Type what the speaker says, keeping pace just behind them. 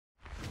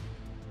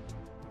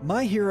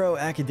My Hero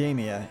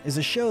Academia is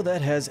a show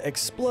that has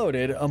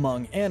exploded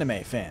among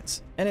anime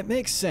fans, and it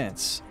makes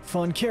sense.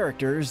 Fun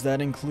characters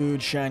that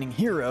include shining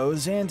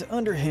heroes and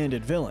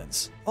underhanded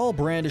villains, all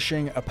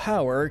brandishing a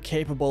power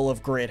capable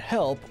of great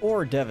help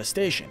or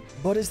devastation.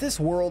 But is this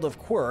world of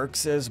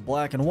quirks as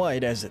black and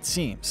white as it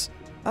seems?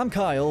 I'm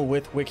Kyle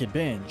with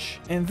WickedBinge,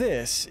 and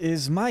this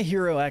is My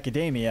Hero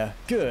Academia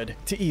Good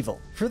to Evil.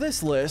 For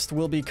this list,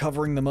 we'll be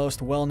covering the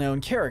most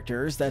well-known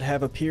characters that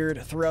have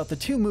appeared throughout the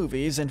 2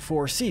 movies and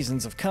 4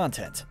 seasons of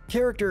content.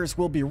 Characters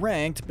will be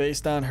ranked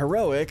based on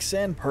heroics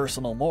and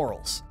personal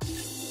morals.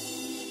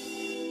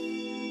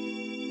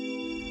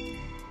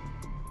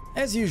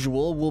 As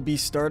usual, we'll be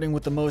starting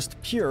with the most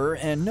pure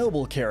and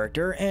noble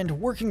character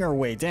and working our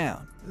way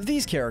down.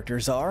 These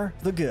characters are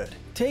the good.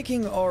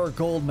 Taking our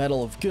gold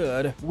medal of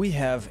good, we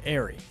have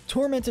Eri.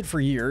 Tormented for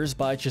years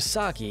by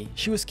Chisaki,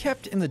 she was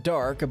kept in the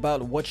dark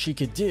about what she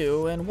could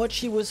do and what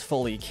she was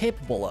fully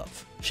capable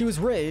of. She was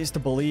raised to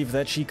believe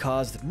that she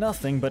caused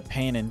nothing but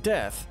pain and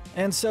death,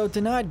 and so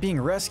denied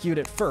being rescued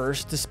at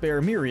first to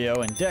spare Mirio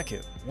and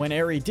Deku. When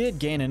Eri did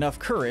gain enough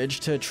courage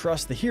to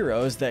trust the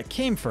heroes that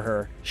came for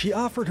her, she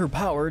offered her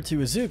power to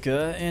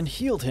Izuka and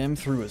healed him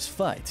through his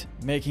fight,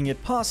 making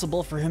it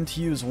possible for him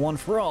to use One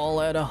for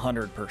All at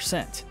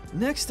 100%.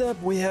 Next up,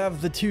 we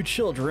have the 2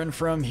 children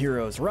from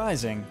Heroes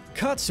Rising,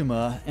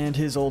 Katsuma and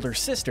his older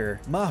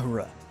sister,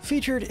 Mahura.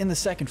 Featured in the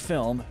second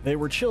film, they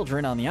were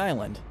children on the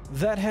island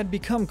that had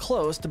become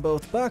close to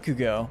both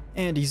Bakugo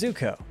and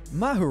Izuku.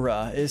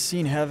 Mahura is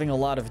seen having a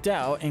lot of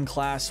doubt in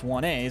Class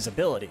 1A's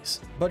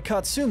abilities, but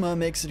Katsuma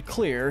makes it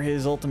clear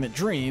his ultimate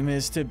dream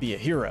is to be a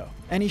hero,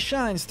 and he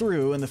shines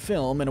through in the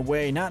film in a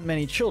way not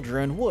many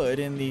children would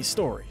in these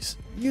stories,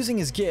 using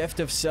his gift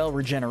of cell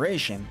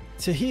regeneration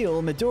to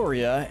heal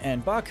Midoriya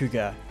and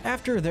Bakuga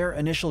after their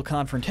initial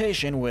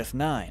confrontation with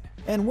Nine.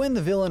 And when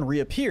the villain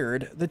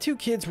reappeared, the 2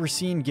 kids were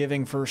seen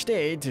giving first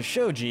aid to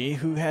Shoji,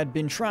 who had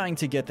been trying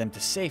to get them to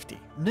safety.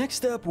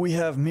 Next up, we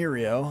have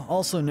Mirio,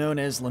 also known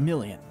as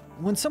Lemillion.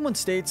 When someone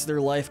states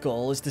their life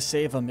goal is to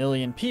save 1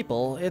 million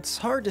people, it's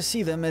hard to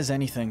see them as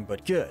anything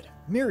but good.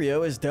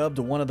 Mirio is dubbed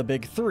one of the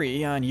big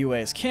 3 on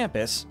UA's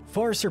campus,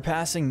 far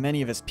surpassing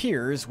many of his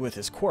peers with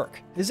his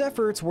quirk. His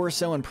efforts were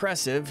so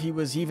impressive he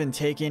was even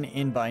taken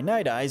in by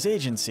Night Eye's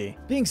agency,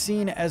 being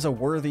seen as a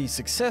worthy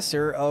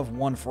successor of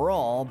One for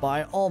All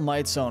by All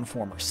Might's own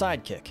former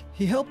sidekick.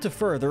 He helped to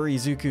further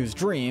Izuku's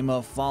dream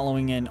of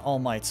following in All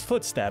Might's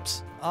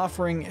footsteps,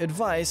 offering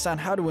advice on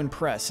how to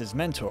impress his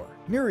mentor.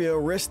 Mirio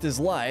risked his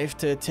life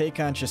to take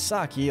on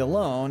Chisaki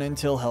alone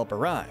until help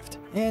arrived,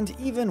 and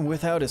even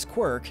without his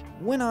quirk,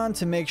 went on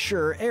to make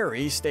sure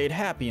Eri stayed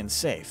happy and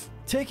safe.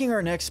 Taking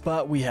our next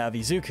spot, we have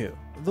Izuku.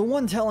 The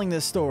one telling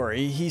this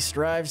story, he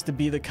strives to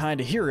be the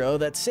kind of hero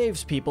that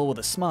saves people with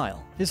a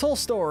smile. His whole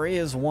story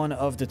is one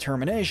of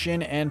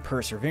determination and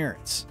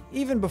perseverance.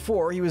 Even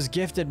before he was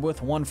gifted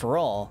with One for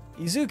All,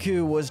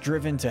 Izuku was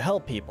driven to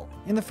help people.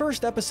 In the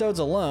first episodes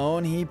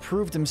alone, he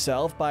proved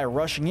himself by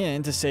rushing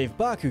in to save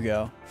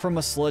Bakugo from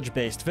a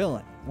sludge-based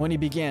villain. When he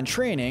began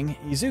training,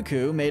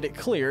 Izuku made it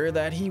clear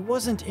that he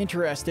wasn't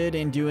interested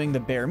in doing the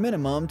bare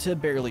minimum to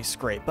barely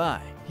scrape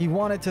by. He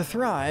wanted to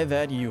thrive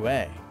at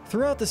UA.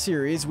 Throughout the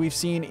series, we've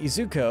seen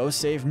Izuku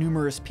save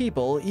numerous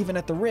people even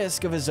at the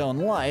risk of his own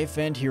life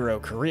and hero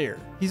career.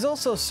 He's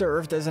also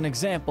served as an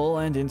example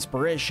and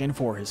inspiration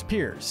for his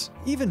peers.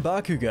 Even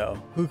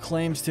Bakugo, who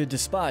claims to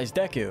despise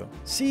Deku,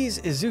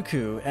 sees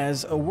Izuku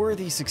as a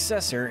worthy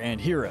successor and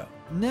hero.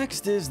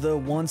 Next is the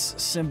once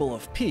symbol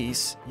of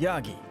peace,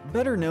 Yagi,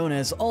 better known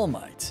as All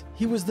Might.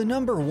 He was the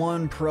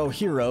 #1 pro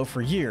hero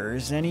for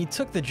years, and he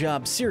took the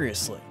job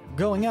seriously,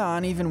 going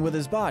on even with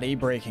his body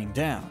breaking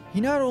down. He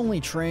not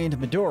only trained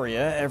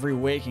Midoriya every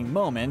waking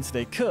moment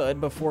they could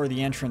before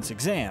the entrance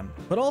exam,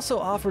 but also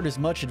offered as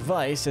much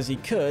advice as he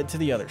could to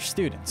the other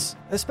students,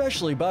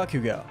 especially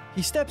Bakugo.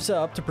 He steps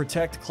up to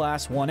protect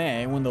Class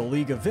 1A when the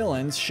League of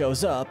Villains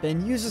shows up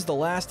and uses the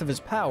last of his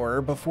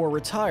power before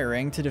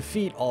retiring to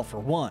defeat All for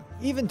One.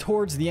 Even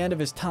towards the end of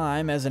his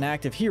time as an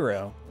active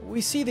hero,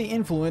 we see the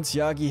influence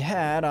Yagi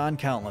had on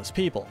countless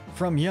people,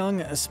 from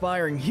young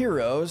aspiring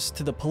heroes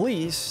to the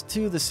police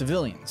to the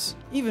civilians,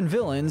 even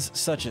villains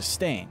such as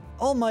Stain.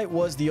 All Might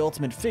was the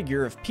ultimate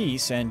figure of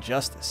peace and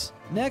justice.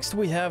 Next,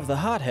 we have the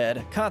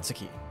hothead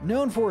Katsuki.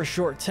 Known for his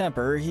short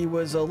temper, he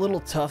was a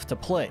little tough to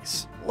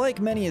place.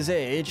 Like many his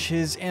age,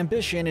 his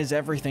ambition is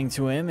everything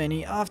to him, and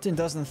he often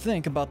doesn't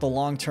think about the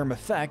long-term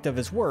effect of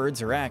his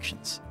words or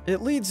actions.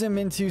 It leads him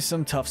into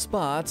some tough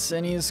spots,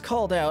 and he is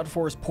called out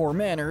for his poor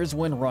manners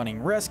when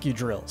running rescue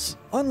drills.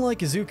 Unlike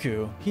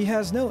Izuku, he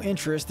has no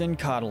interest in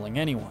coddling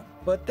anyone,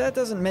 but that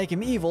doesn't make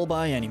him evil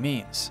by any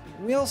means.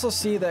 We also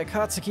see that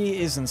Katsuki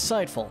is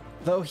insightful.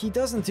 Though he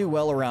doesn't do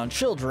well around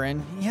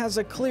children, he has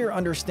a clear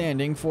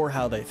understanding for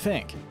how they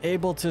think,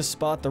 able to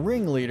spot the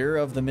ringleader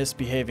of the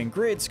misbehaving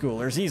grade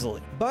schoolers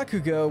easily.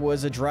 Bakugo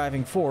was a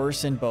driving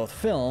force in both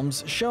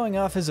films, showing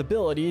off his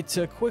ability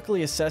to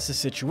quickly assess a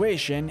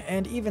situation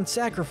and even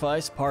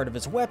sacrifice part of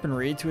his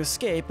weaponry to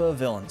escape a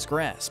villain's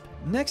grasp.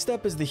 Next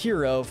up is the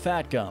hero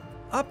Fat Gum.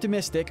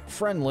 Optimistic,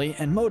 friendly,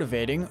 and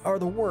motivating are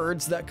the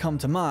words that come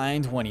to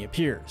mind when he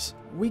appears.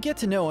 We get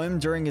to know him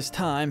during his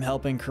time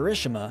helping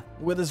Kristijan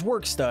with his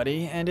work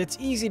study, and it's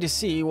easy to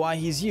see why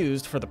he's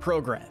used for the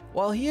program.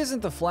 While he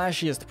isn't the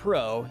flashiest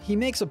pro, he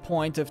makes a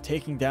point of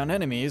taking down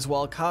enemies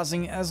while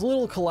causing as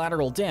little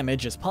collateral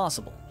damage as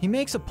possible. He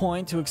makes a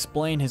point to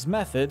explain his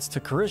methods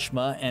to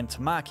Kristijan and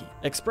Tamaki,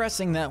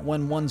 expressing that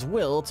when one's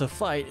will to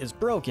fight is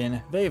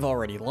broken, they've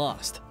already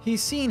lost.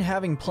 He's seen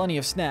having plenty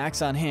of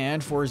snacks on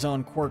hand for his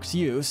own quirks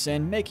use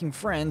and making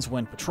friends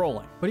when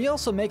patrolling, but he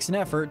also makes an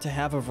effort to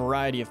have a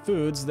variety of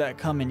foods that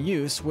come in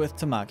use with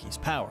Tamaki's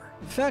power.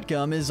 Fat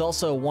Gum is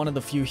also one of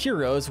the few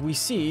heroes we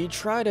see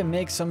try to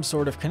make some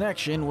sort of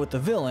connection with the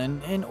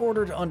villain in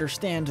order to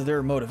understand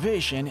their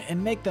motivation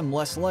and make them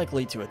less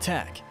likely to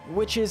attack,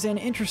 which is an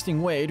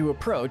interesting way to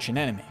approach an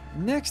enemy.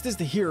 Next is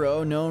the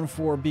hero known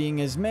for being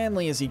as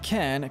manly as he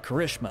can,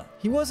 Kristijan.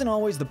 He wasn't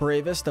always the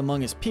bravest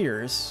among his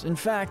peers. In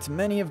fact,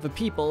 many of the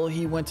people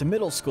he went to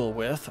middle school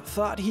with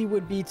thought he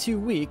would be too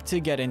weak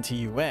to get into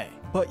UA.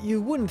 But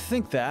you wouldn't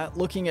think that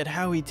looking at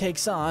how he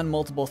takes on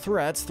multiple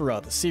threats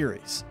throughout the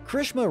series.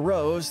 Kristijan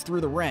rose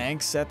through the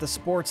ranks at the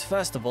sports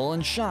festival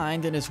and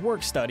shined in his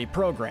work-study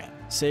program,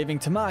 saving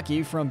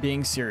Tamaki from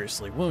being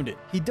seriously wounded.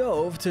 He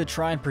dove to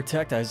try and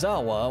protect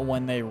Aizawa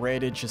when they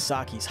raided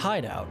Shisaki's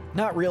hideout,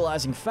 not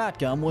realizing Fat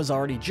Gum was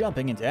already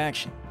jumping into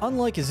action.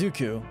 Unlike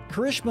Izuku,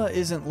 Kristijan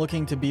isn't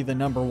looking to be the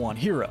 #1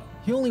 hero.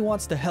 He only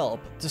wants to help,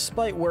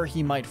 despite where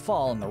he might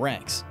fall in the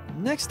ranks.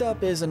 Next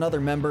up is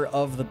another member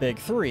of the Big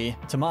Three,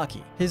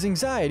 Tamaki. His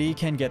anxiety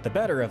can get the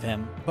better of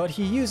him, but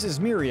he uses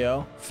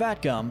Mirio,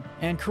 Fat Gum,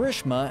 and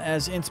Kristijan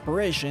as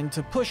inspiration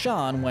to push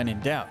on when in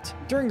doubt.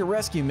 During the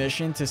rescue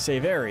mission to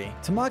save Eri,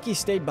 Tamaki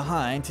stayed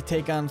behind to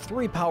take on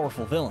 3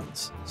 powerful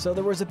villains, so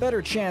there was a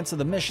better chance of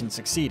the mission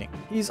succeeding.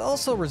 He's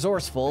also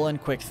resourceful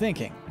and quick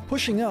thinking,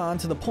 pushing on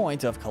to the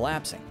point of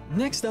collapsing.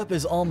 Next up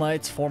is All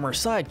Might's former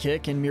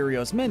sidekick and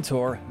Mirio's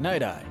mentor,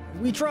 Night Eye.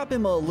 We drop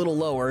him a little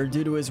lower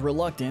due to his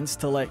reluctance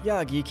to let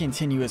Yagi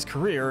continue his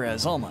career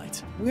as All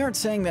Might. We aren't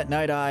saying that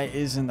Night Eye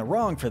is in the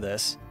wrong for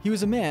this. He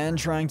was a man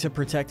trying to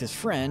protect his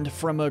friend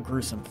from a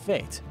gruesome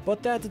fate.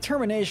 But that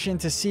determination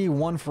to see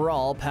One for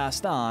All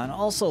passed on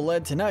also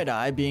led to Night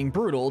Eye being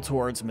brutal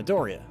towards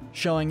Midoriya,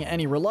 showing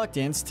any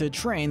reluctance to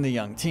train the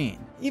young teen.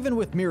 Even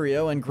with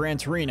Mirio and Gran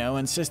Torino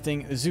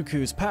insisting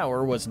Izuku's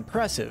power was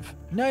impressive,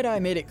 Night Eye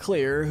made it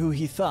clear who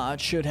he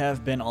thought should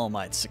have been All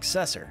Might's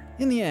successor.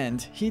 In the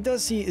end, he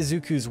does see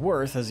Izuku's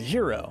worth as a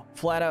hero,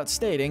 flat out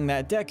stating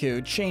that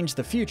Deku changed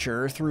the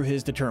future through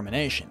his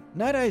determination.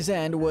 Night Eye's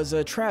end was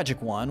a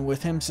tragic one,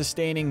 with him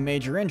sustaining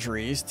major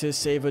injuries to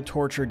save a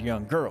tortured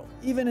young girl.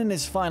 Even in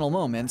his final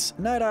moments,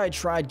 Night Eye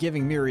tried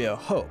giving Mirio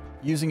hope,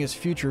 using his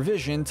future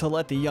vision to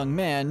let the young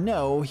man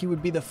know he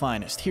would be the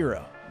finest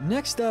hero.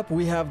 Next up,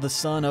 we have the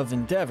son of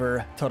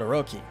Endeavor,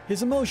 Todoroki.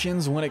 His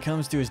emotions when it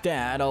comes to his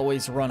dad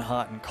always run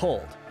hot and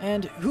cold,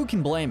 and who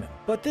can blame him?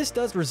 But this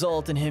does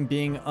result in him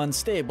being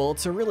unstable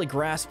to really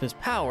grasp his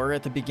power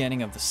at the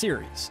beginning of the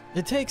series.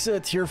 It takes a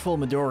tearful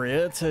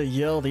Midoriya to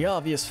yell the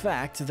obvious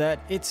fact that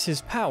it's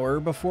his power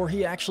before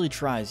he actually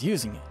tries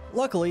using it.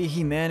 Luckily,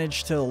 he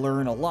managed to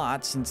learn a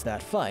lot since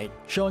that fight,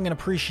 showing an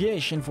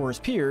appreciation for his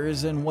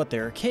peers and what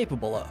they're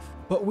capable of.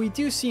 But we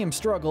do see him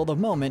struggle the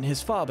moment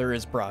his father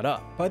is brought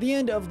up. By the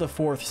end of the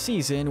 4th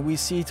season, we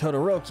see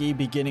Todoroki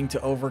beginning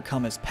to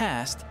overcome his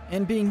past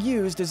and being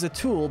used as a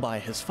tool by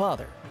his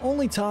father.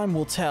 Only time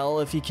will tell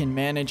if he can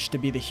manage to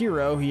be the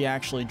hero he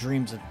actually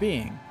dreams of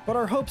being, but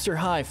our hopes are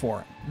high for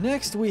him.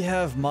 Next, we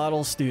have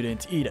model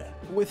student Ida.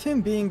 With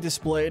him being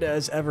displayed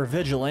as ever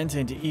vigilant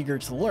and eager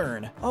to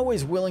learn,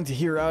 always willing to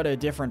hear out a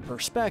different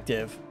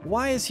perspective,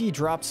 why is he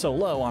dropped so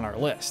low on our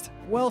list?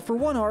 Well, for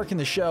one arc in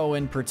the show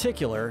in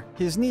particular,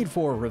 his need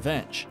for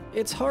revenge.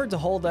 It's hard to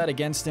hold that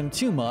against him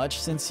too much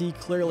since he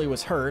clearly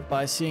was hurt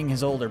by seeing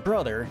his older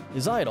brother,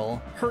 his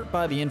idol, hurt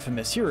by the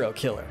infamous hero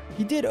killer.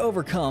 He did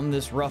overcome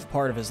this rough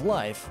part of his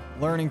life,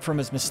 learning from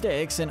his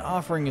mistakes and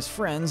offering his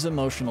friends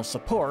emotional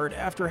support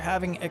after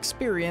having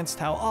experienced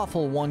how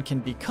awful one can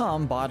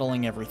become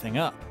bottling everything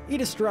up.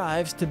 Ida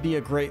strives to be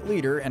a great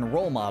leader and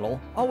role model,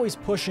 always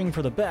pushing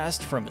for the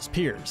best from his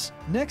peers.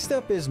 Next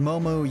up is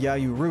Momo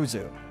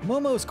Yayuruzu.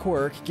 Momo's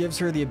quirk gives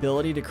her the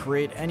ability to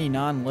create any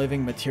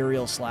non-living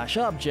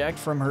material/object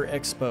from her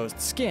exposed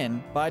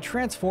skin by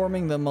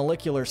transforming the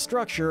molecular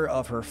structure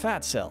of her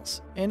fat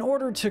cells. In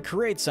order to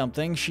create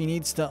something, she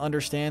needs to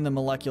understand the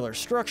molecular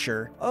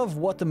structure of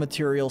what the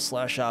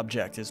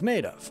material/object is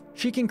made of.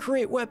 She can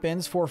create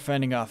weapons for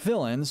fending off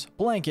villains,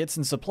 blankets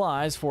and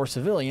supplies for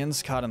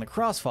civilians caught in the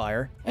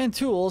crossfire, and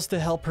tools to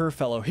help her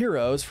fellow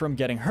heroes from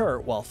getting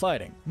hurt while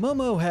fighting.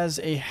 Momo has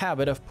a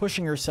habit of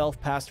pushing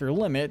herself past her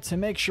limit to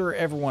make sure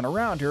everyone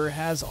around her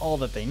has all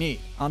that they need.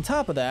 On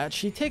top of that,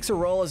 she takes her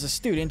role as a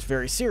student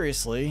very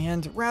seriously,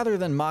 and rather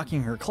than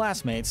mocking her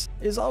classmates,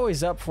 is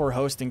always up for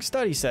hosting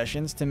study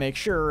sessions to make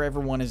sure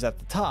everyone is at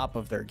the top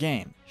of their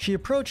game. She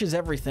approaches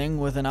everything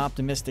with an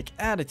optimistic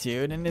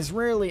attitude and is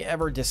rarely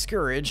ever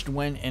discouraged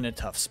when in a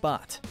tough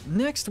spot.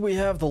 Next, we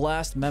have the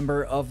last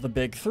member of the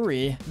Big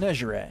Three,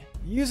 Nejire.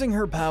 Using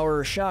her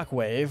power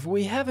Shockwave,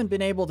 we haven't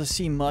been able to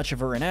see much of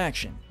her in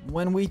action.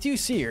 When we do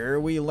see her,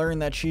 we learn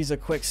that she's a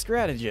quick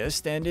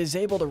strategist and is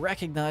able to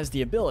recognize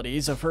the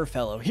abilities of her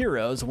fellow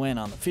heroes when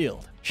on the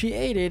field. She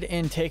aided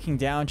in taking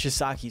down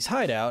Chisaki's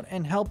hideout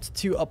and helped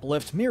to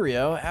uplift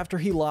Mirio after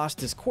he lost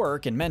his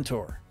quirk and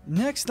mentor.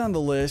 Next on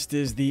the list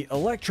is the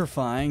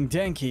electrifying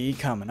Denki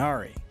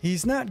Kaminari.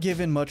 He's not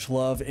given much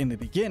love in the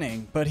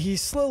beginning, but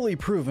he's slowly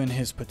proven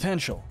his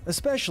potential,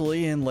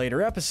 especially in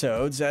later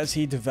episodes as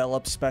he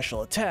develops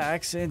special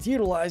attacks and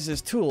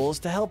utilizes tools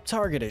to help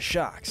target his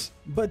shocks.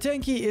 But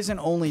Denki isn't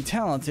only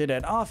talented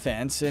at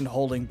offense and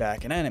holding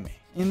back an enemy.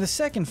 In the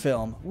second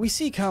film, we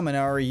see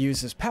Kaminari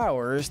use his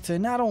powers to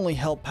not only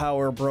help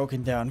power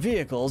broken down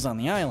vehicles on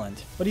the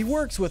island, but he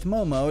works with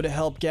Momo to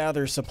help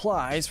gather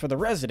supplies for the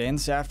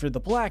residents after the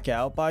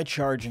blackout by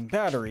charging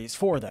batteries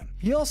for them.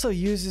 He also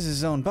uses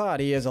his own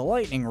body as a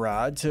lightning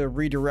rod to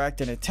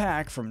redirect an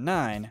attack from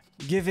 9,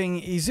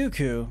 giving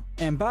Izuku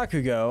and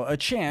Bakugo a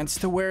chance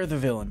to wear the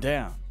villain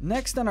down.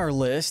 Next on our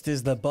list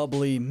is the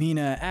bubbly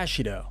Mina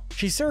Ashido.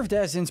 She served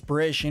as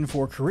inspiration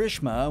for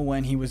Kirishima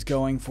when he was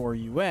going for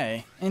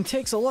UA, and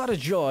takes a lot of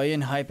joy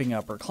in hyping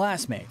up her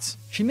classmates.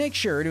 She makes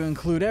sure to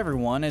include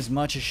everyone as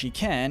much as she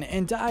can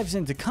and dives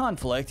into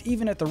conflict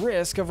even at the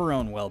risk of her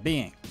own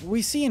well-being.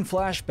 We see in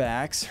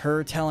flashbacks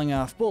her telling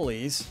off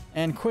bullies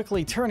and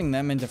quickly turning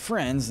them into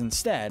friends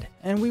instead,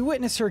 and we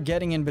witness her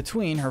getting in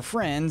between her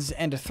friends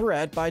and a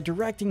threat by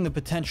directing the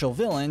potential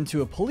villain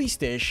to a police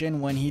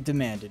station when he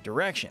demanded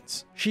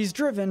directions. She's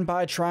driven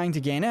by trying to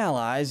gain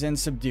allies and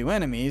subdue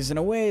enemies in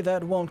a way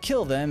that won't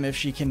kill them if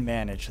she can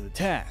manage the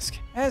task,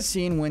 as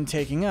seen when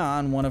taking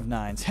on one of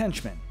 9's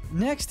henchmen.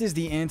 Next is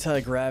the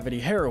anti-gravity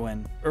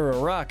heroine,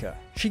 Uraraka.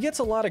 She gets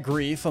a lot of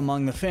grief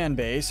among the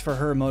fanbase for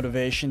her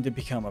motivation to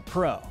become a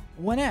pro.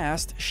 When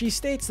asked, she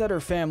states that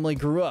her family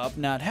grew up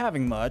not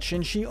having much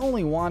and she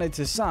only wanted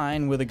to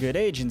sign with a good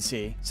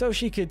agency so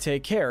she could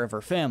take care of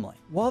her family.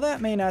 While that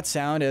may not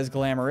sound as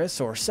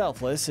glamorous or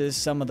selfless as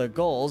some of the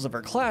goals of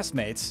her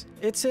classmates,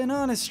 it's an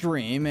honest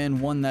dream and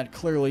one that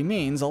clearly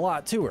means a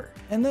lot to her.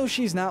 And though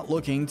she's not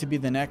looking to be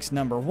the next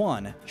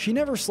 #1, she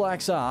never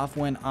slacks off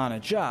when on a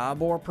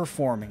job or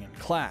performing in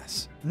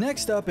class.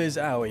 Next up is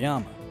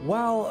Aoyama.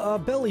 While a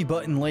belly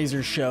button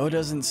laser show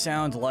doesn't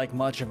sound like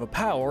much of a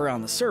power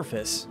on the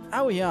surface,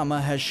 Aoyama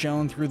has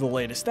shown through the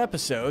latest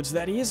episodes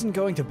that he isn't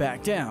going to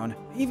back down,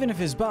 even if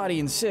his body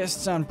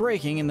insists on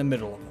breaking in the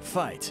middle of a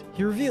fight.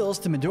 He reveals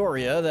to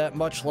Midoriya that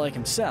much like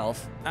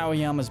himself,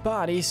 Aoyama's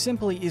body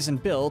simply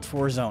isn't built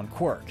for his own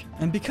quirk,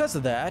 and because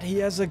of that, he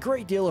has a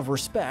great deal of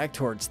respect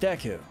towards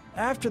Deku.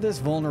 After this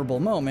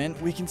vulnerable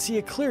moment, we can see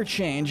a clear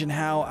change in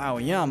how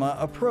Aoyama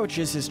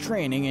approaches his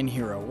training in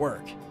hero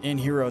work. In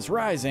Heroes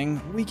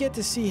Rising, we get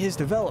to see his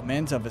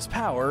development of his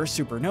power,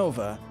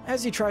 Supernova,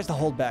 as he tries to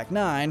hold back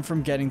 9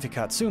 from getting to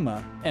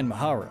Katsuma and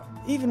Maharu.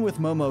 Even with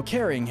Momo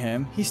carrying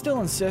him, he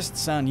still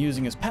insists on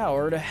using his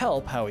power to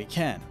help how he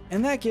can,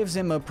 and that gives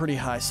him a pretty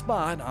high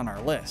spot on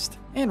our list.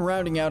 And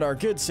rounding out our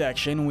good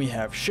section, we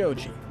have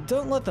Shoji.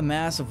 Don't let the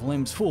mass of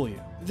limbs fool you.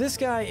 This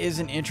guy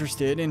isn't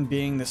interested in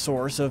being the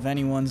source of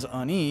anyone's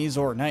unease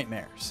or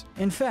nightmares.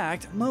 In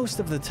fact, most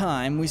of the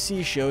time we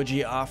see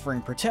Shoji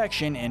offering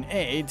protection and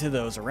aid to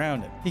those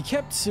around him. He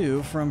kept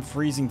Tsu from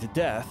freezing to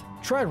death,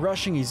 tried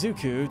rushing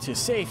Izuku to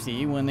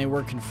safety when they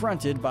were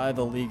confronted by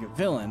the League of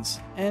Villains,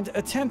 and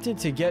attempted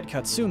to get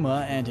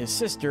Katsuma and his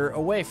sister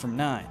away from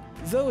 9.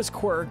 Though his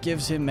quirk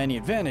gives him many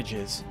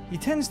advantages, he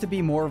tends to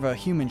be more of a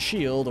human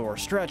shield or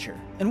stretcher.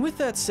 And with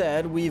that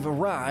said, we've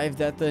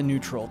arrived at the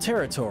neutral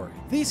territory.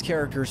 These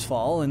characters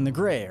fall in the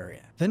gray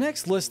area. The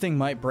next listing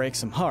might break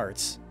some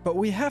hearts, but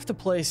we have to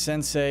place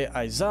Sensei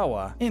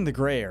Aizawa in the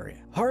gray area.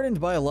 Hardened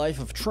by a life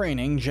of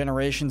training,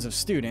 generations of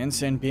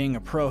students, and being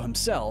a pro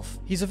himself,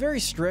 he's a very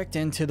strict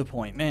and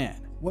to-the-point man.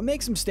 What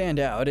makes him stand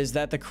out is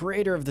that the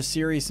creator of the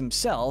series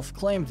himself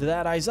claimed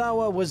that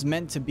Aizawa was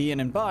meant to be an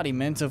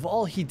embodiment of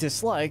all he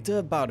disliked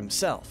about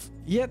himself.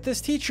 Yet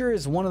this teacher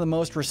is one of the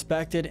most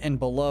respected and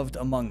beloved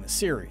among the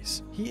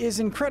series. He is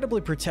incredibly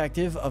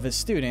protective of his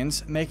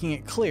students, making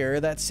it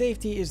clear that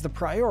safety is the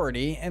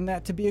priority and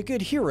that to be a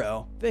good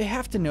hero, they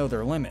have to know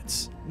their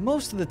limits.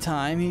 Most of the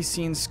time, he's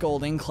seen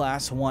scolding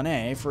Class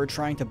 1A for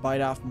trying to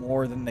bite off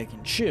more than they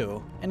can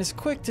chew, and is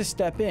quick to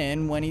step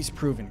in when he's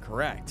proven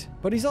correct.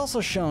 But he's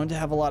also shown to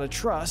have a lot of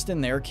trust in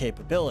their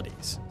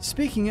capabilities.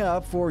 Speaking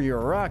up for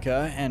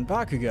Uraraka and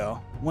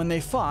Bakugo when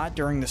they fought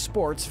during the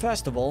sports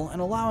festival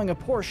and allowing a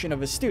portion of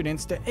his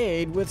students to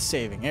aid with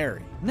saving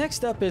Eri.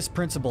 Next up is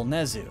Principal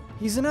Nezu.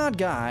 He's an odd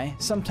guy,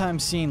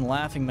 sometimes seen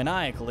laughing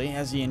maniacally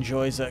as he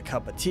enjoys a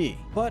cup of tea.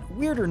 But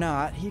weird or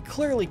not, he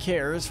clearly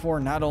cares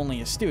for not only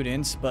his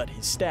students, but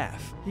his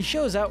staff. He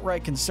shows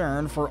outright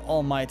concern for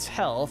All Might's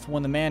health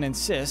when the man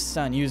insists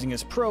on using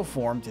his pro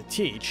form to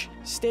teach,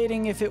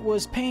 stating if it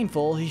was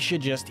painful he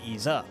should just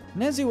ease up.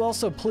 Nezu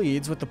also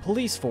pleads with the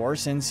police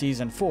force in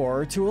Season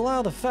 4 to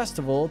allow the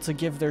festival to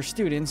give their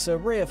students a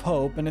ray of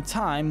hope in a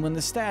time when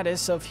the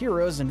status of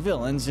heroes and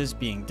villains is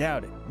being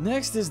doubted.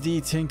 Next is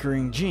the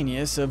tinkering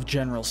genius of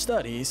general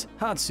studies,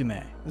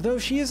 Hatsume. Though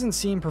she isn't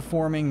seen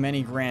performing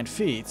many grand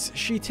feats,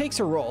 she takes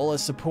her role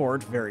as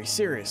support very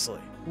seriously.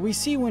 We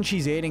see when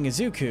she's aiding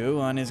Izuku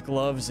on his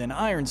gloves and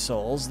iron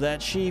soles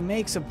that she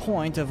makes a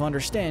point of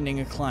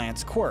understanding a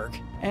client's quirk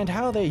and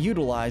how they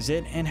utilize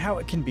it and how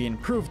it can be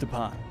improved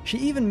upon. She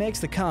even makes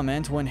the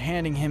comment when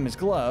handing him his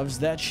gloves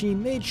that she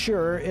made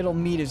sure it'll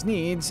meet his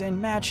needs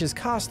and match his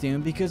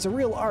costume because a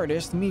real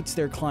artist meets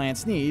their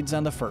client's needs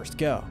on the first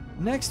go.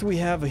 Next we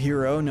have a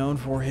hero known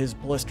for his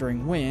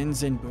blistering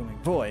winds and booming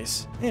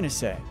voice,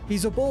 Inase.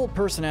 He's a bold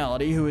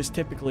personality who is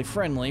typically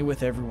friendly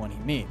with everyone he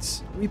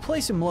meets. We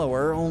place him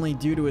lower only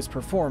due to his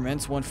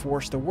performance when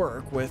forced to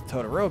work with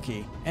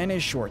Todoroki and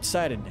his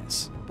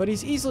short-sightedness, but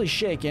he's easily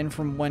shaken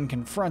from when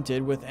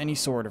confronted with any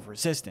sort of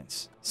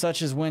resistance,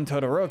 such as when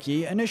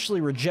Todoroki initially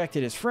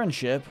rejected his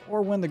friendship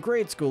or when the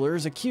grade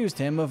schoolers accused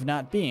him of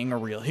not being a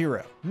real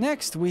hero.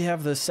 Next, we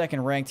have the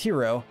second-ranked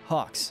hero,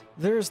 Hawks.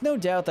 There is no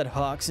doubt that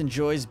Hawks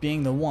enjoys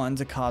being the one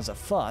to cause a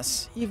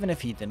fuss, even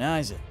if he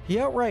denies it. He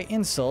outright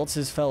insults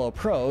his fellow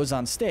pros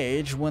on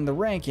stage when the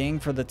ranking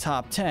for the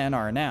top 10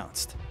 are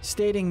announced,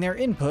 stating their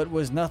input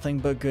was nothing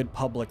but good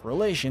public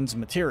relations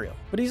material.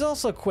 But he's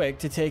also quick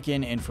to take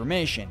in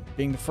information,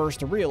 being the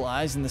first to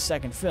realize in the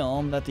second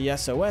film that the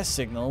SOS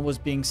signal was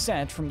being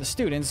sent from the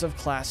students of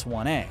Class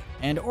 1A,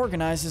 and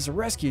organizes a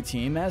rescue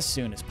team as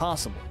soon as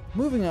possible.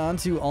 Moving on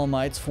to All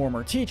Might's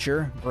former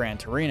teacher, Gran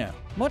Torino.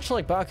 Much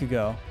like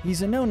Bakugo,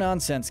 he's a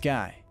no-nonsense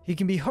guy. He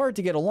can be hard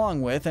to get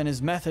along with and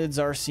his methods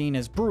are seen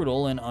as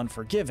brutal and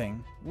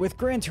unforgiving, with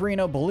Gran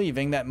Torino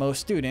believing that most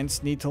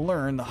students need to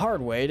learn the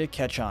hard way to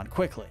catch on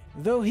quickly.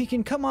 Though he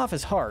can come off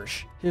as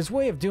harsh, his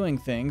way of doing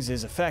things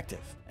is effective.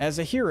 As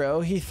a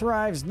hero, he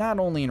thrives not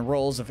only in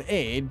roles of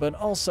aid, but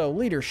also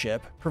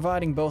leadership,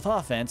 providing both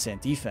offense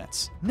and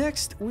defense.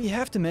 Next, we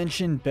have to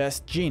mention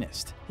Best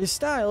Jeanist. His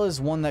style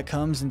is one that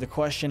comes into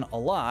question a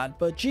lot,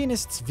 but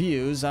Jeanist's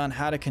views on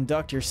how to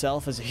conduct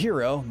yourself as a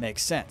hero make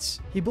sense.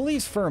 He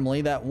believes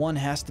firmly that one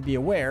has to be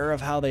aware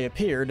of how they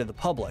appear to the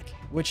public,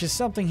 which is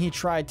something he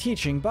tried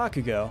teaching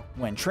Bakugo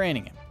when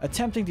training him,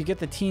 attempting to get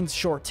the teen's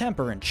short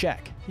temper in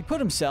check. He put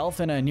himself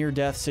in a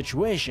near-death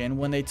situation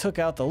when they took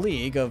out the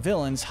League of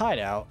Villains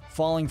hideout,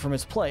 falling from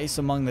his place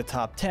among the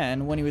top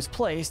 10 when he was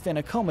placed in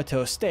a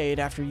comatose state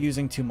after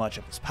using too much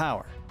of his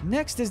power.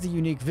 Next is the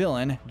unique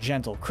villain,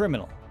 Gentle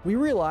Criminal. We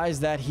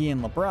realize that he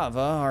and La Brava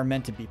are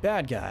meant to be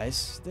bad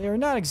guys. They are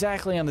not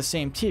exactly on the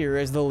same tier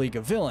as the League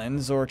of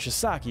Villains or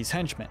Chisaki's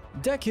henchmen.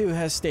 Deku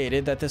has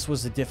stated that this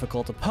was a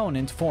difficult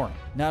opponent for him,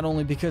 not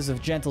only because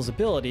of Gentle's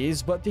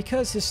abilities, but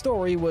because his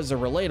story was a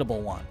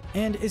relatable one.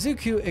 And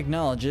Izuku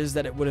acknowledges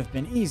that it would have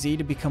been easy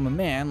to become a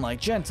man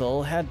like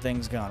Gentle had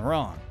things gone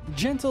wrong.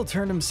 Gentle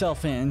turned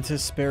himself in to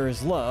spare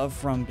his love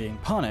from being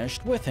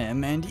punished with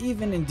him, and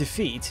even in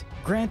defeat,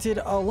 granted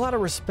a lot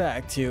of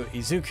respect to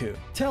Izuku,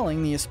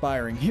 telling the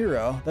aspiring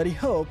hero that he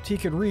hoped he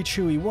could reach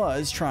who he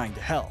was trying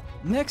to help.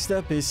 Next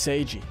up is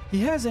Seiji.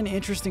 He has an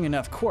interesting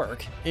enough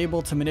quirk,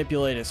 able to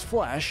manipulate his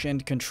flesh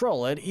and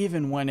control it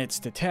even when it's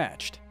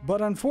detached.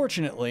 But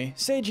unfortunately,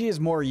 Seiji is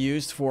more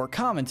used for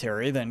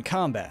commentary than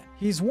combat.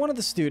 He's one of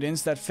the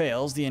students that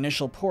fails the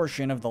initial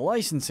portion of the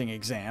licensing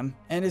exam,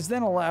 and is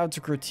then allowed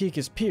to critique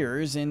his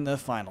peers in the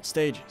final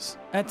stages.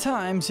 At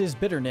times, his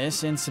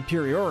bitterness and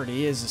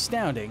superiority is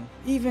astounding,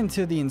 even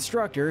to the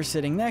instructor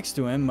sitting next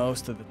to him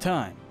most of the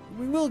time.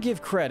 We will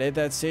give credit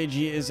that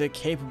Seiji is a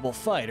capable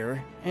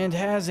fighter and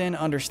has an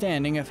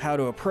understanding of how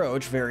to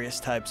approach various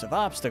types of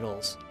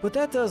obstacles, but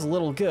that does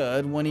little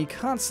good when he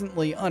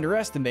constantly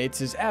underestimates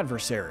his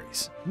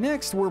adversaries.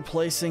 Next, we're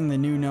placing the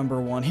new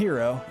 #1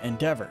 hero,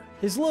 Endeavor.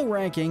 His low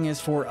ranking is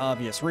for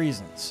obvious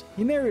reasons.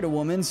 He married a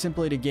woman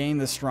simply to gain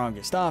the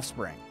strongest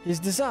offspring. His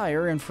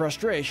desire and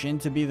frustration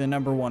to be the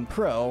 #1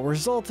 pro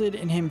resulted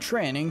in him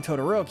training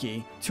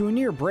Todoroki to a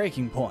near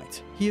breaking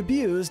point. He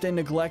abused and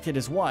neglected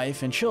his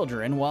wife and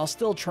children while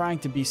still trying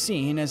to be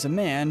seen as a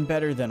man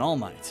better than All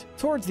Might.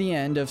 Towards the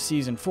end of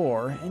Season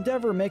 4,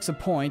 Endeavor makes a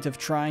point of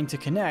trying to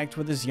connect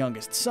with his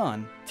youngest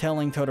son,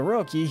 telling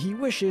Todoroki he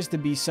wishes to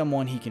be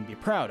someone he can be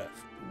proud of.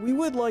 We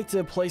would like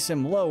to place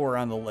him lower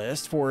on the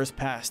list for his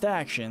past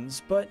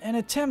actions, but an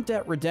attempt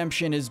at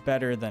redemption is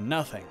better than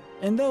nothing.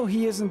 And though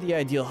he isn't the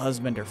ideal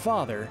husband or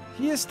father,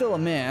 he is still a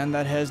man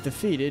that has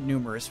defeated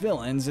numerous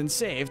villains and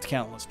saved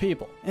countless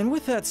people. And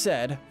with that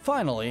said,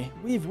 finally,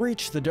 we've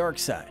reached the dark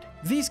side.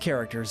 These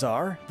characters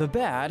are the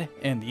bad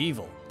and the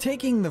evil.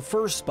 Taking the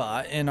first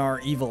spot in our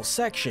evil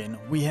section,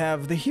 we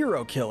have the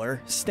hero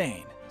killer,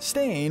 Stain.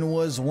 Stain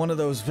was one of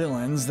those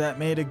villains that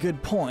made a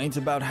good point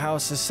about how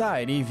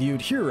society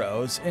viewed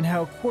heroes and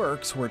how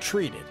quirks were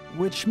treated,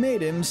 which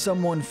made him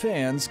someone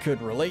fans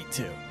could relate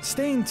to.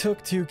 Stain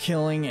took to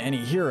killing any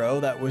hero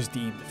that was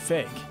deemed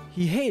fake.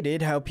 He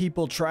hated how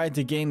people tried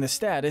to gain the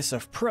status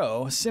of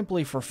pro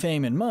simply for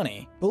fame and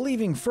money,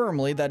 believing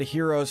firmly that a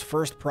hero's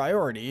first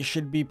priority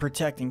should be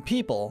protecting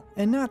people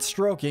and not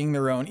stroking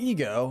their own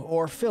ego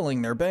or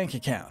filling their bank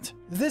account.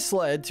 This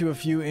led to a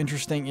few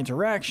interesting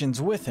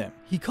interactions with him.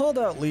 He called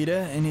out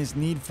Lita and his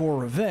need for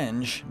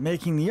revenge,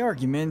 making the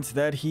argument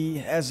that he,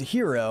 as a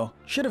hero,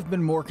 should have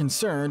been more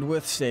concerned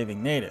with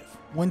saving Native.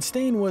 When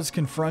Stain was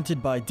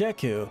confronted by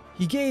Deku,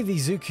 he gave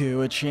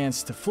Izuku a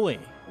chance to flee,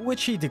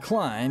 which he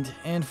declined,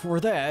 and for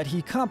that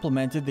he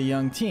complimented the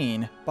young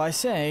teen by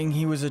saying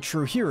he was a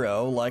true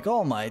hero like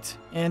All Might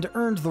and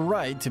earned the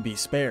right to be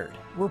spared.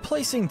 We're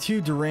placing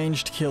two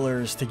deranged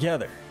killers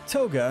together,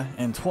 Toga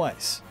and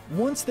Twice.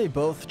 Once they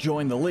both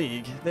join the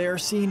League, they are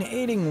seen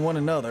aiding one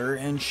another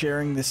and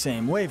sharing the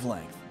same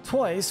wavelength.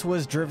 Twice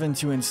was driven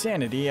to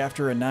insanity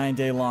after a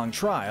 9-day-long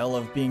trial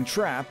of being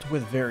trapped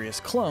with various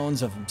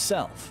clones of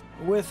himself,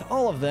 with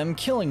all of them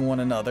killing one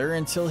another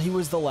until he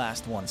was the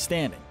last one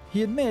standing.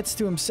 He admits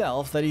to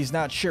himself that he's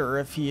not sure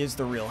if he is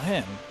the real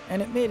him,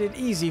 and it made it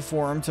easy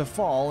for him to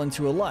fall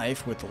into a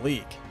life with the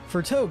League.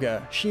 For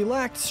Toga, she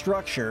lacked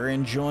structure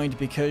and joined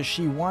because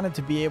she wanted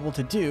to be able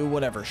to do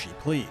whatever she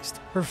pleased.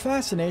 Her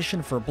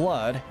fascination for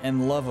blood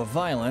and love of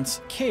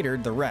violence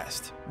catered the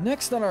rest.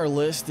 Next on our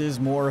list is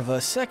more of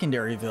a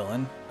secondary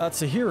villain,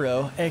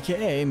 Atsuhiro,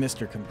 aka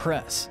Mr.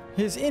 Compress.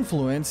 His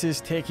influence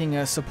is taking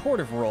a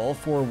supportive role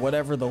for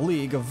whatever the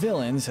League of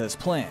Villains has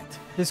planned.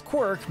 His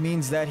quirk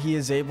means that he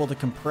is able to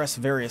compress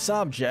various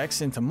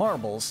objects into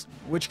marbles,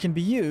 which can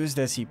be used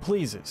as he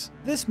pleases.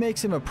 This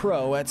makes him a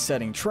pro at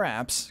setting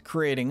traps,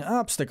 creating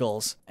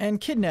obstacles,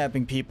 and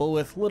kidnapping people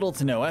with little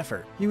to no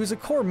effort. He was a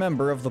core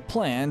member of the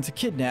plan to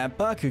kidnap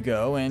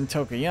Bakugo and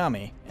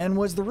Tokoyami, and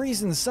was the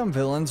reason some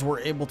villains were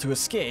able to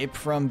escape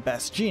from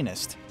Best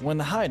Jeanist when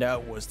the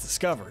hideout was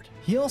discovered.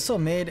 He also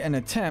made an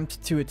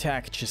attempt to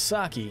attack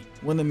Chisaki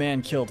when the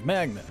man killed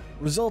Magna,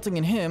 resulting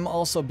in him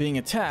also being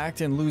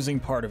attacked and losing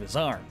part of his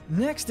arm.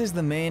 Next is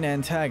the main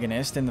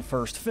antagonist in the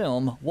first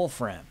film,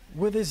 Wolfram.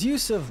 With his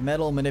use of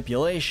metal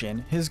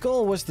manipulation, his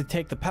goal was to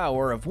take the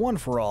power of One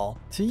for All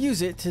to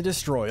use it to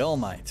destroy All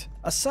Might.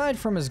 Aside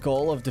from his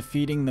goal of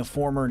defeating the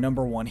former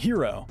 #1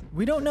 hero,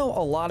 we don't know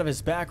a lot of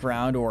his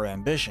background or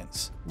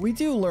ambitions. We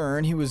do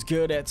learn he was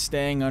good at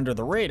staying under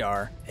the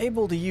radar,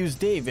 able to use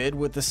David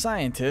with the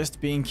scientist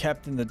being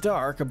kept in the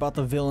dark about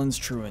the villain's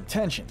true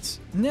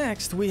intentions.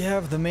 Next, we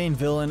have the main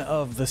villain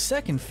of the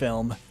second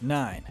film,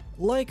 9.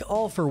 Like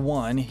All for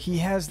One, he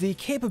has the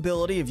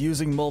capability of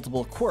using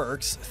multiple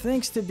quirks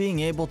thanks to being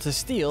able to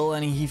steal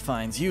any he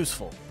finds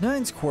useful.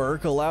 9's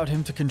quirk allowed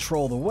him to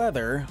control the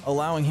weather,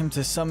 allowing him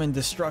to summon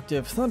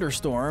destructive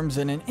thunderstorms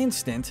in an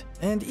instant,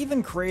 and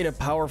even create a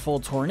powerful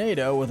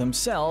tornado with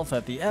himself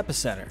at the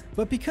epicenter.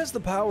 But because the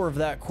power of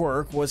that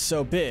quirk was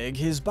so big,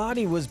 his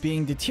body was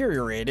being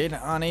deteriorated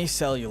on a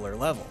cellular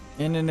level.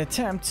 In an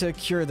attempt to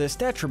cure this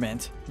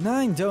detriment,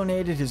 9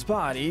 donated his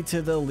body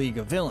to the League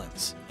of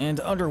Villains, and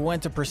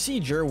underwent a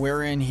procedure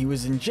wherein he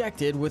was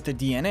injected with the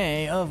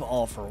DNA of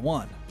All for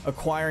One,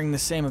 acquiring the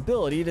same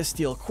ability to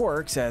steal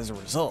quirks as a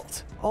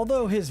result,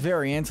 although his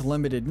variant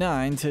limited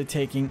 9 to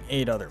taking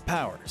 8 other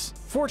powers.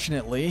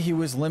 Fortunately, he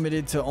was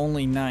limited to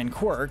only 9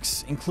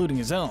 quirks, including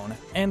his own,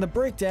 and the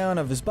breakdown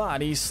of his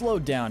body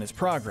slowed down his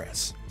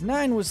progress.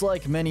 9 was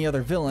like many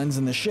other villains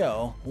in the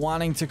show,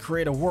 wanting to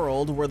create a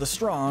world where the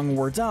strong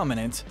were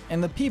dominant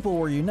and the people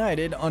were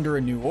united under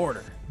a new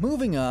order.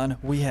 Moving on,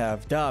 we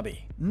have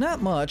Dabi.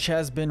 Not much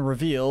has been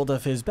revealed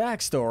of his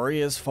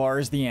backstory as far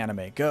as the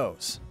anime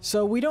goes,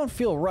 so we don't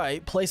feel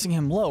right placing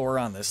him lower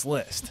on this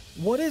list.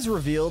 What is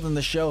revealed in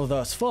the show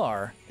thus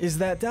far is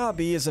that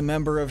Dabi is a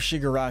member of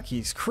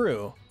Shigaraki's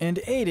crew and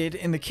aided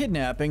in the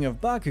kidnapping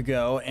of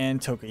Bakugo and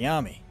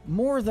Tokoyami.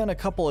 More than a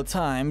couple of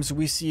times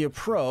we see a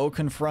pro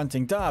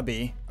confronting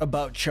Dabi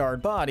about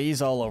charred bodies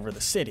all over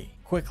the city,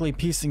 quickly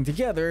piecing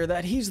together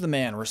that he's the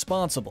man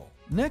responsible.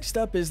 Next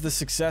up is the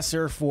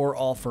successor for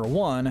All for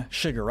One,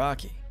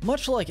 Shigaraki.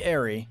 Much like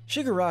Eri,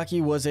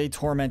 Shigaraki was a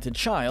tormented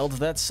child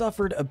that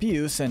suffered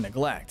abuse and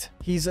neglect.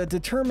 He's a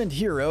determined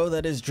hero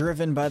that is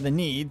driven by the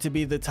need to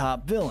be the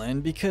top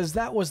villain because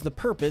that was the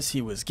purpose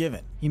he was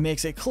given. He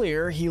makes it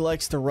clear he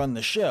likes to run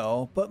the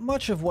show, but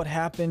much of what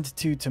happened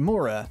to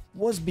Tamura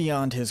was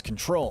beyond his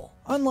control.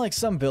 Unlike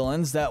some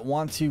villains that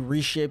want to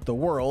reshape the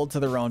world to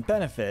their own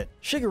benefit,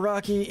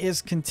 Shigaraki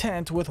is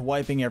content with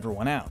wiping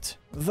everyone out.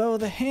 Though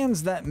the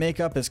hands that make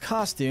up his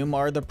costume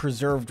are the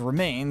preserved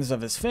remains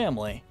of his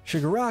family,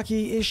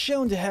 Shigaraki is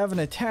shown to have an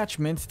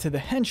attachment to the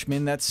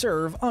henchmen that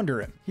serve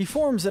under him. He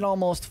forms an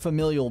almost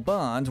familial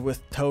bond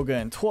with Toga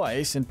and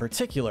Twice in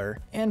particular,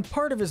 and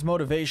part of his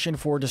motivation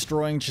for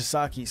destroying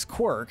Chisaki's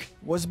quirk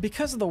was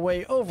because of the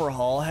way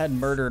Overhaul had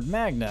murdered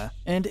Magna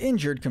and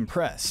injured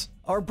Compress.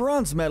 Our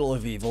bronze medal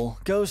of evil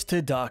goes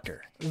to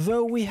Doctor.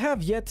 Though we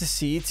have yet to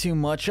see too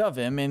much of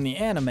him in the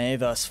anime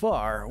thus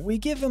far, we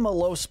give him a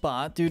low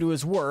spot due to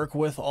his work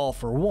with All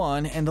for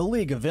One and the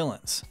League of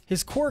Villains.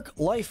 His quirk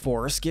Life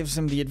Force gives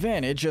him the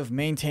advantage of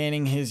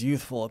maintaining his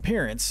youthful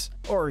appearance,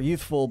 or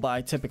youthful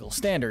by typical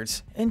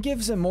standards, and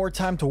gives him more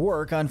time to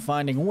work on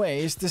finding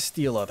ways to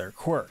steal other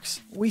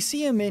quirks. We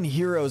see him in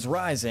Heroes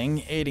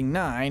Rising, aiding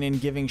 9 in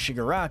giving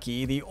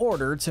Shigaraki the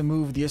order to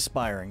move the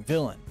aspiring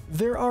villain.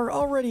 There are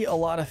already a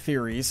lot of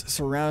theories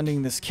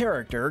surrounding this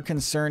character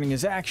concerning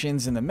his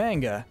actions in the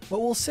manga,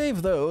 but we'll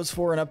save those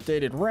for an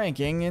updated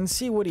ranking and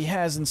see what he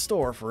has in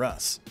store for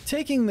us.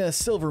 Taking the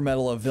silver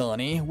medal of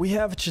villainy, we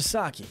have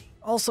Chisaki,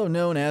 also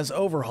known as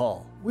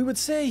Overhaul. We would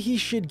say he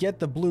should get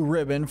the blue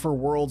ribbon for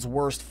World's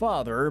Worst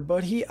Father,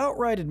 but he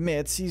outright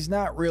admits he's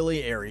not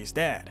really Eri's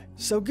dad.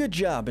 So good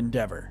job,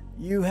 Endeavor.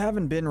 You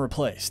haven't been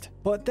replaced.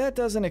 But that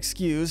doesn't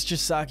excuse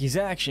Chisaki's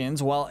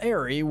actions while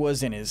Eri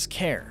was in his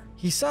care.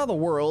 He saw the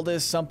world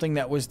as something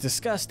that was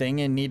disgusting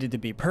and needed to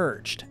be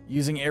purged,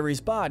 using Eri's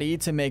body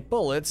to make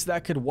bullets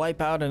that could wipe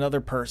out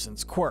another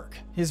person's quirk.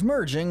 His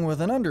merging with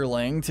an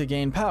underling to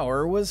gain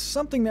power was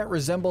something that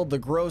resembled the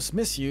gross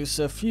misuse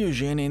of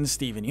fusion in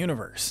Steven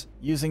Universe,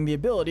 using the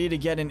ability to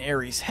get in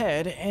Eri's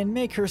head and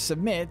make her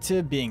submit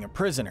to being a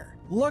prisoner.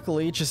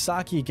 Luckily,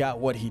 Chisaki got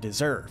what he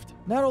deserved.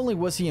 Not only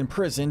was he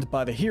imprisoned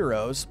by the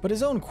heroes, but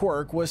his own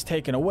quirk was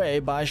taken away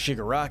by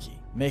Shigaraki,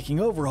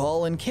 making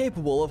Overhaul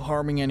incapable of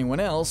harming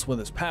anyone else with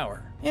his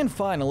power. And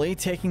finally,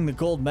 taking the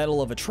gold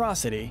medal of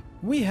atrocity,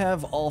 we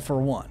have All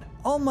for One.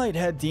 All Might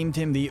had deemed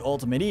him the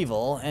ultimate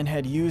evil and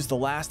had used the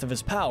last of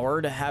his power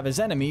to have his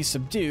enemy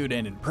subdued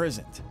and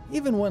imprisoned.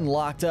 Even when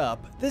locked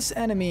up, this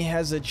enemy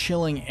has a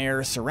chilling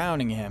air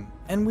surrounding him,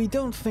 and we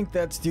don't think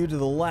that's due to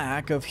the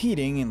lack of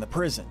heating in the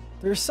prison.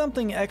 There's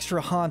something extra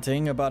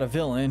haunting about a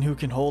villain who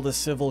can hold a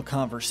civil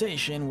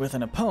conversation with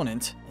an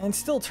opponent and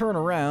still turn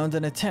around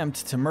and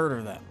attempt to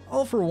murder them.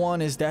 All for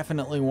One is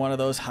definitely one of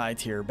those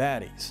high-tier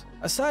baddies.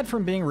 Aside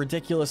from being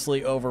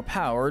ridiculously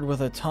overpowered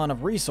with a ton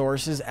of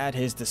resources at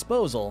his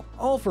disposal,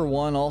 All for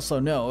One also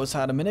knows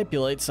how to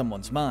manipulate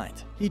someone's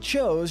mind. He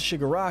chose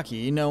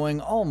Shigaraki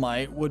knowing All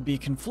Might would be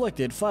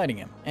conflicted fighting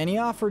him, and he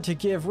offered to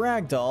give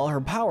Ragdoll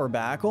her power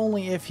back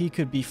only if he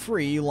could be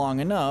free long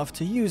enough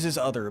to use his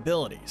other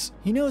abilities.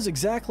 He knows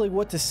exactly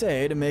what to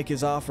say to make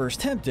his offers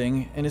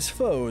tempting and his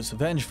foes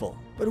vengeful.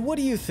 But what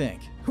do you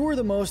think? Who are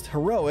the most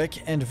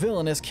heroic and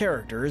villainous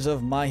characters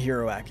of My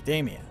Hero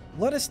Academia?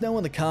 Let us know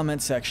in the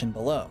comment section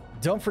below.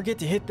 Don't forget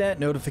to hit that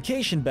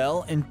notification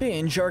bell and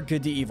binge our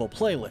Good to Evil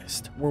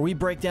playlist, where we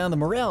break down the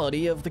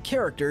morality of the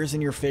characters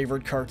in your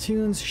favorite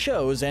cartoons,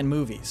 shows, and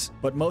movies.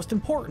 But most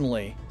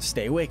importantly,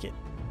 stay wicked.